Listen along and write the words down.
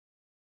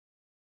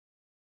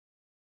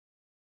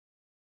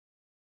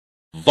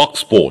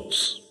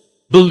Voxsports.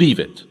 Believe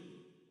it.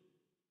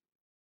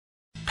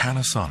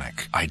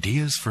 Panasonic.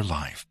 Ideas for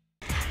life.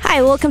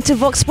 Hi, welcome to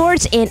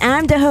Voxsports, and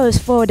I'm the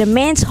host for the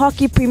Men's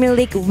Hockey Premier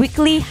League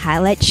Weekly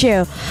Highlight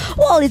Show.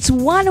 Well, it's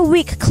 1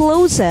 week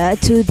closer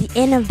to the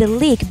end of the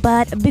league,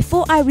 but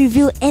before I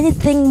reveal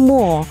anything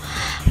more,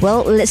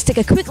 well, let's take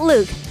a quick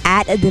look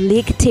at the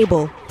league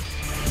table.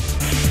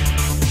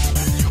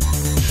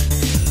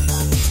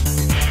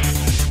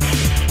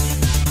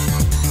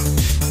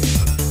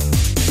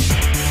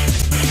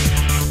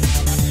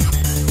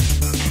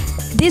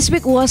 This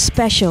week was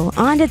special.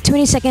 On the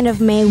 22nd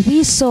of May,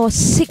 we saw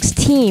 6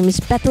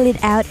 teams battle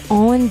it out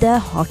on the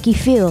hockey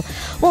field.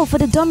 Well, for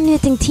the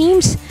dominating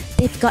teams,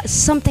 they've got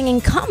something in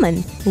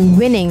common: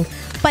 winning.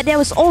 But there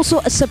was also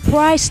a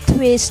surprise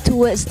twist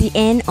towards the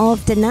end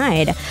of the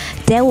night.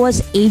 There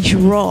was a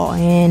draw,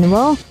 and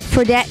well,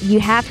 for that you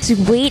have to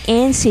wait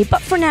and see.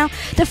 But for now,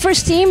 the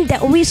first team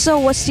that we saw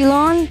was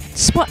Ceylon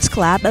Sports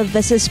Club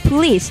versus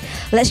Police.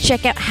 Let's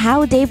check out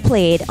how they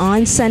played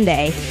on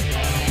Sunday.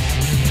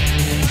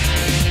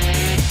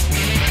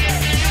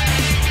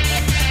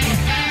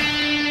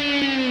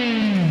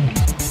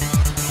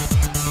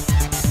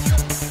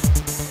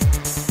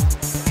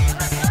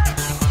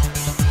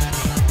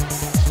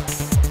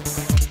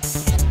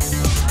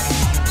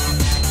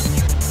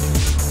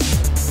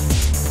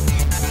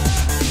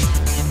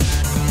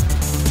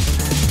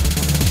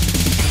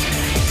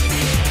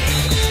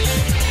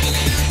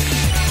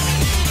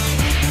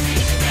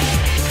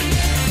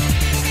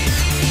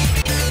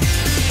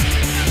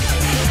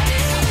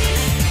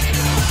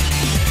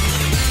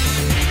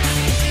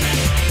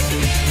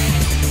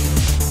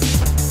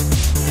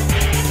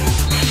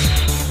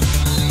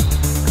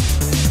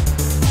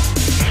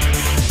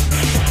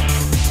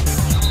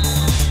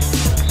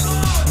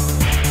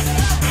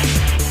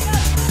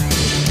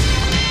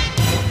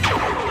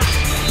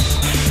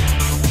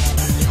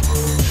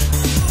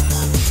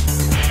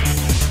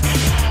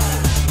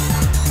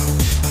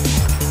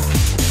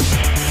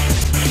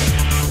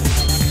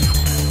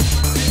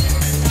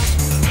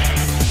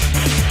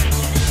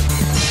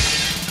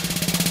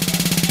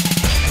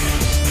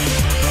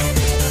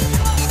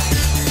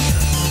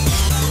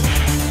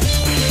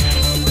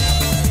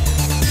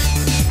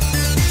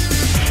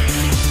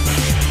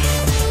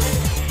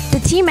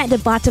 The team at the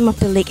bottom of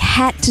the league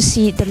had to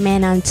see the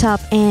man on top,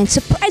 and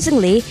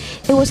surprisingly,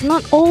 it was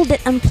not all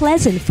that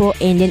unpleasant for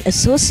Indian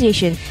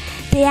Association.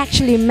 They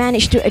actually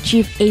managed to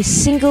achieve a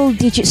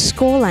single-digit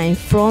scoreline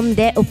from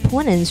their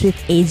opponents with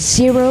a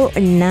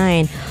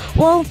 0-9.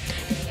 Well,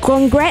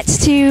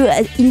 congrats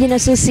to Indian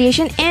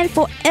Association, and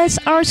for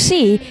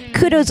SRC,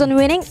 kudos on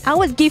winning. I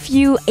would give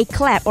you a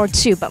clap or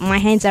two, but my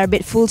hands are a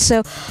bit full,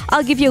 so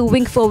I'll give you a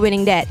wink for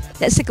winning that.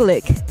 Let's take a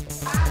look.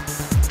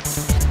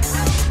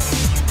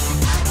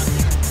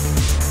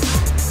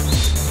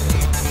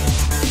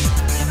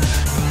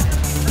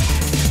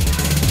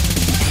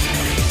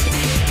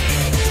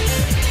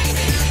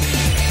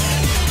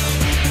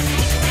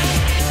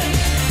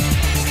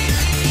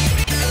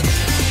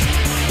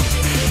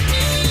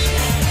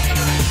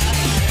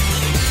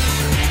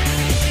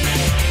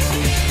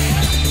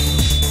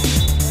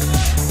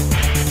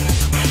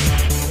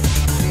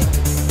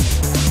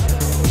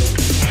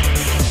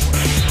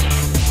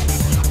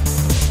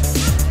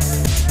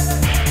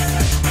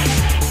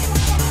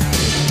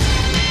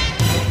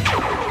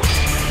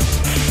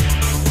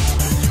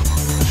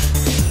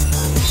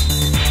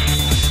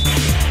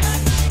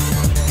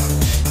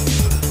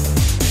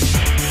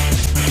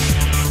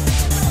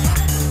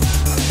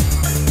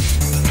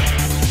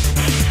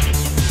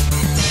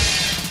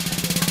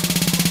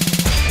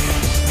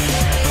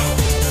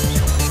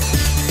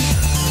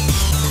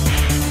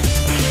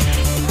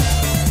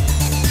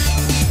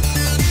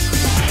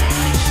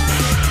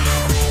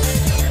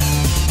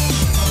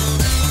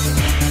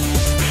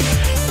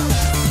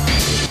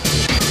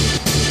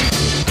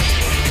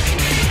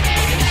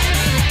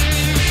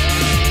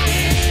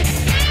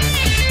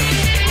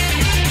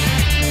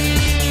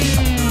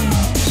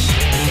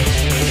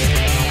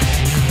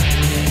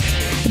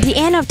 The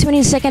end of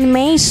 22nd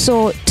May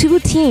saw 2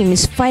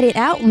 teams fight it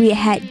out. We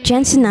had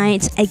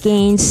Jansenites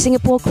against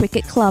Singapore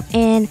Cricket Club,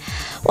 and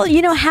well,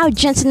 you know how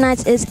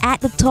Jansenites is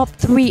at the top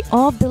 3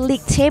 of the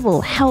league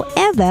table.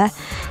 However,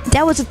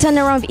 that was a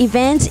turnaround of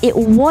events. It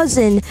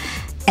wasn't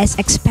as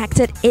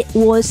expected. It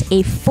was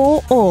a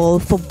 4-all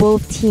for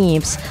both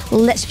teams.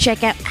 Let's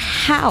check out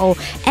how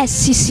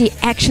SCC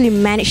actually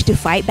managed to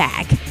fight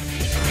back.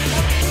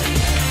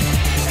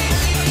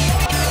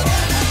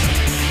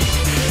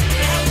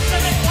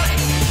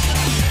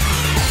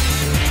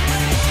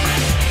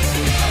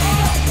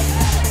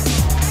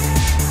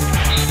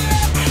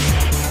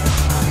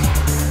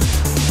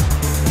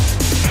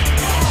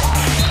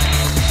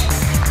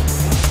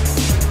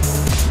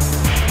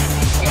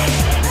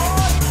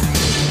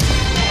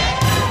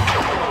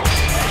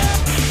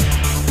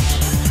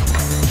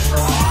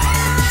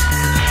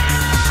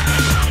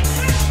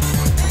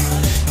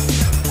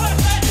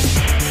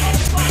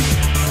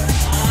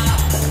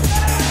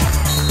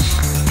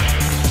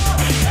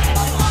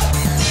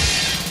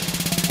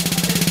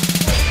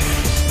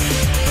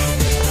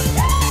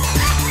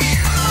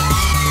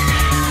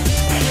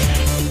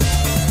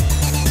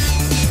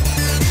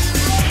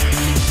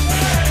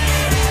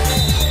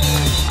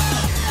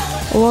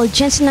 Well,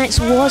 Jansenites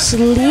was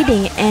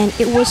leading and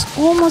it was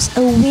almost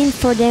a win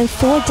for them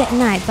for that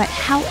night. But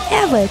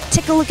however,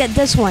 take a look at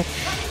this one.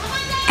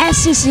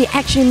 SCC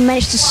actually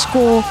managed to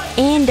score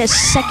in the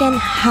second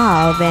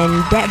half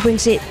and that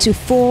brings it to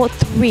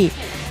 4-3.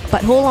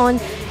 But hold on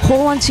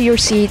to your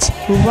seats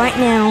right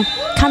now.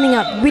 Coming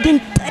up within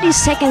 30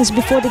 seconds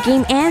before the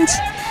game ends,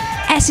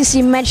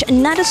 SCC managed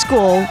another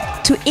score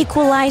to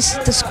equalize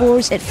the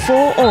scores at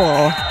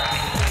 4-all.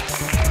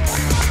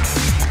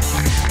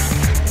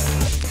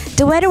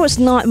 The weather was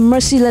not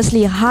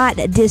mercilessly hot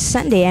this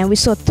Sunday and we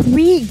saw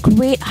 3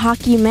 great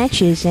hockey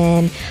matches,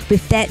 and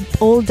with that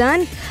all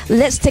done,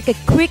 let's take a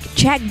quick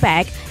check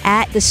back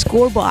at the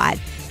scoreboard.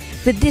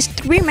 With these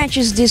 3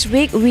 matches this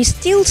week, we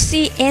still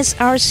see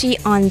SRC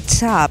on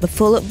top,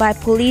 followed by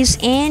Police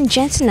and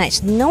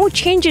Jansenites. No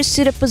changes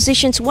to the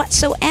positions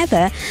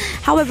whatsoever.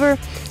 However,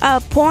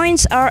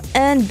 points are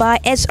earned by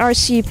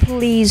SRC,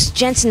 Police,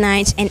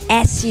 Jansenites and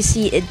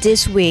SCC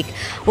this week.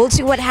 We'll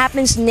see what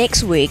happens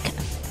next week.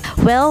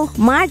 Well,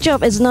 my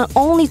job is not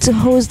only to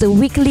host the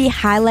weekly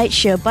highlight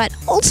show, but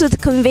also to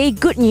convey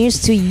good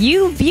news to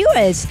you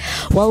viewers.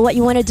 Well, what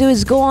you want to do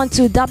is go on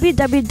to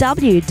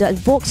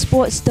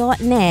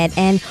www.voxsports.net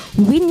and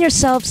win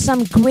yourself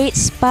some great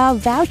spa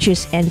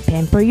vouchers and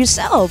pamper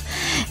yourself.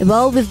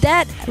 Well, with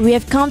that, we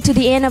have come to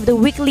the end of the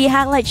weekly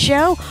highlight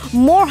show.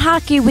 More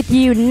hockey with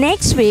you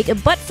next week,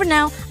 but for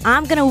now,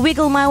 I'm gonna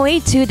wiggle my way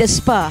to the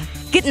spa.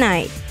 Good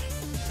night.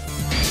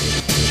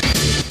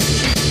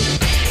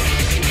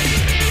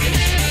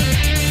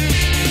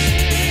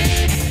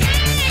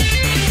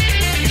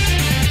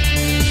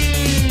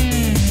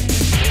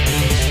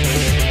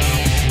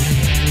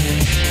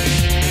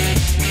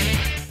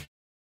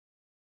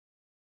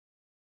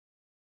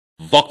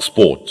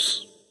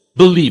 Voxsports.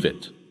 Believe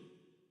it.